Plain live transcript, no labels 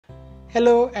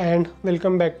Hello and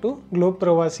welcome back to Globe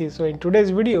Pravasi. So in today's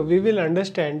video we will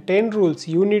understand 10 rules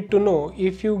you need to know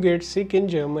if you get sick in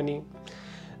Germany.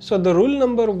 So the rule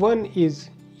number 1 is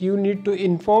you need to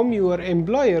inform your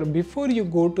employer before you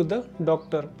go to the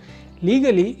doctor.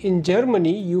 Legally in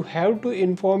Germany you have to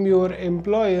inform your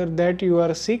employer that you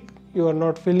are sick, you are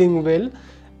not feeling well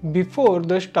before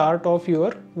the start of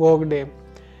your work day.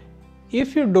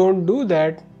 If you don't do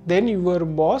that, then your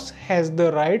boss has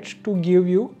the rights to give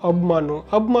you Abmahnung.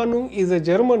 Abmahnung is a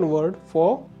German word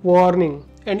for warning.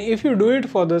 And if you do it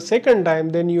for the second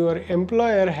time, then your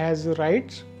employer has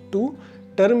rights to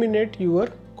terminate your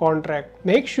contract.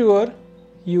 Make sure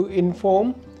you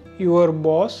inform your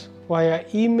boss via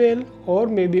email or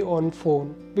maybe on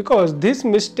phone, because this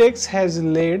mistakes has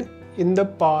led in the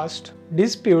past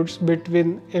disputes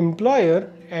between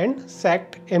employer and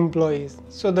sacked employees.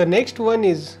 So the next one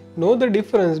is know the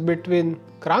difference between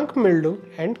Krankmeldung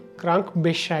and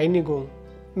Krankbescheinigung.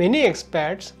 Many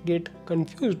expats get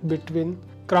confused between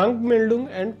Krankmeldung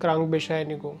and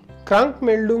Krankbescheinigung.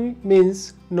 Krankmeldung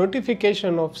means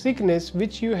notification of sickness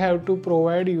which you have to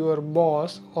provide your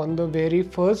boss on the very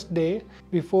first day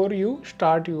before you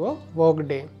start your work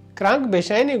day.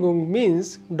 Krankbescheinigung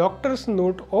means doctor's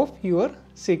note of your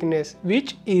sickness,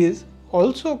 which is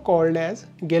also called as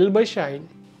Gelbschein.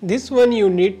 This one you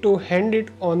need to hand it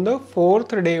on the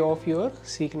 4th day of your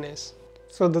sickness.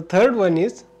 So the third one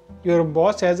is your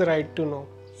boss has a right to know.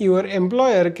 Your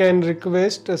employer can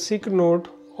request a sick note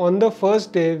on the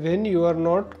first day when you are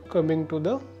not coming to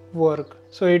the work.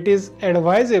 So it is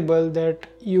advisable that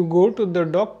you go to the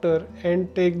doctor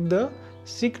and take the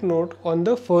sick note on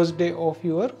the first day of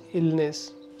your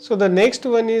illness. So the next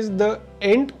one is the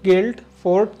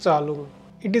Entgeltfortzahlung.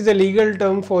 It is a legal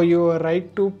term for your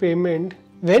right to payment.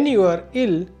 When you are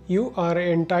ill, you are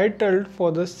entitled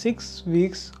for the 6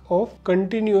 weeks of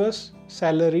continuous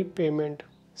salary payment.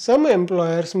 Some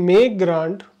employers may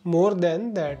grant more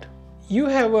than that. You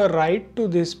have a right to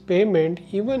this payment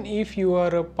even if you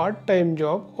are a part-time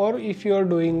job or if you are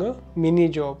doing a mini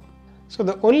job. So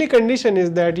the only condition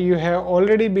is that you have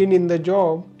already been in the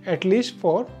job at least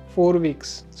for 4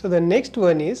 weeks. So the next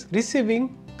one is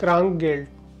receiving Krankgeld.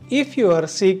 If you are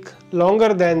sick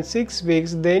longer than 6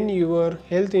 weeks, then your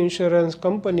health insurance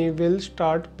company will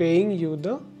start paying you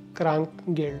the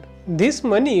Krankgeld. This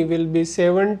money will be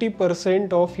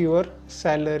 70% of your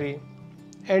salary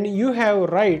and you have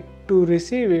right to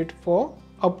receive it for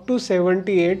up to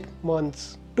 78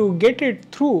 months. To get it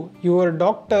through, your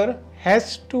doctor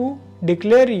has to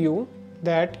declare you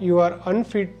that you are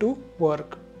unfit to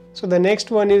work. So the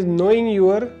next one is knowing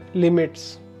your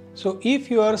limits. So if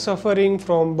you are suffering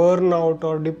from burnout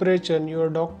or depression, your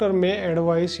doctor may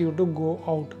advise you to go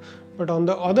out. But on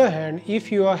the other hand,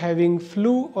 if you are having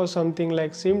flu or something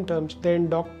like symptoms, then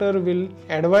doctor will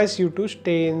advise you to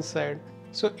stay inside.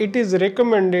 So it is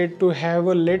recommended to have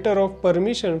a letter of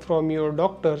permission from your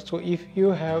doctor. So if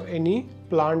you have any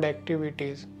planned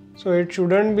activities. So it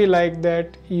shouldn't be like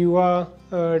that you are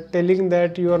telling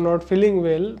that you are not feeling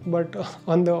well, but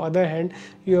on the other hand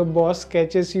your boss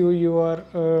catches you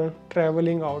are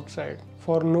traveling outside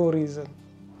for no reason.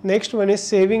 Next one is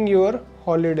saving your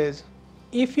holidays.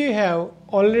 If you have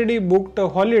already booked a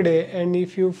holiday and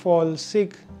if you fall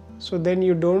sick, so then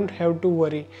you don't have to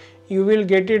worry. You will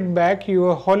get it back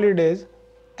your holidays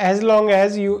as long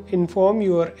as you inform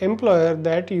your employer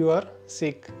that you are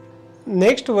sick.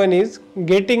 Next one is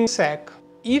getting sacked.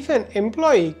 If an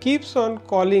employee keeps on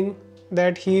calling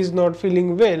that he is not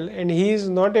feeling well and he is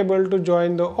not able to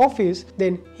join the office,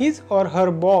 then his or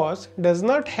her boss does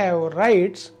not have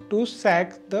rights to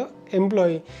sack the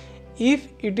employee. If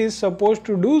it is supposed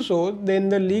to do so, then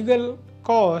the legal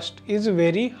cost is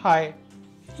very high.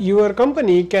 Your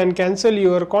company can cancel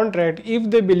your contract if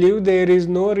they believe there is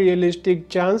no realistic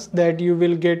chance that you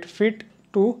will get fit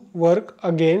to work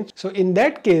again. So in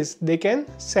that case, they can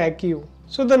sack you.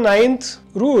 So the 9th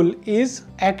rule is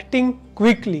acting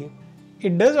quickly.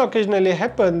 It does occasionally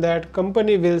happen that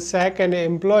company will sack an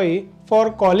employee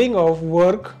for calling off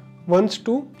work once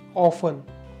too often.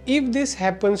 If this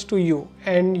happens to you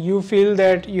and you feel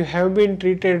that you have been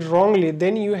treated wrongly,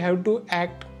 then you have to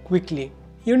act quickly.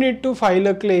 You need to file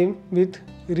a claim with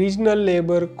Regional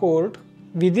Labor Court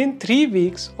within 3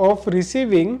 weeks of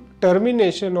receiving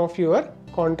termination of your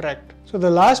contract. So the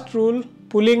last rule,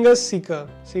 pulling a sicker.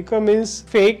 Sicker means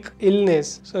fake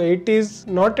illness. So it is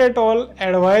not at all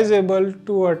advisable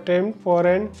to attempt for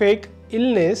an fake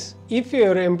illness. If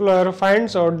your employer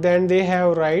finds out, then they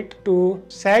have right to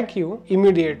sack you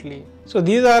immediately. So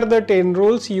these are the 10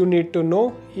 rules you need to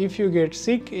know if you get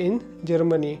sick in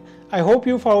Germany. I hope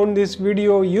you found this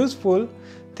video useful.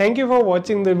 Thank you for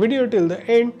watching the video till the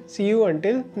end. See you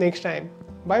until next time.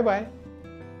 Bye bye.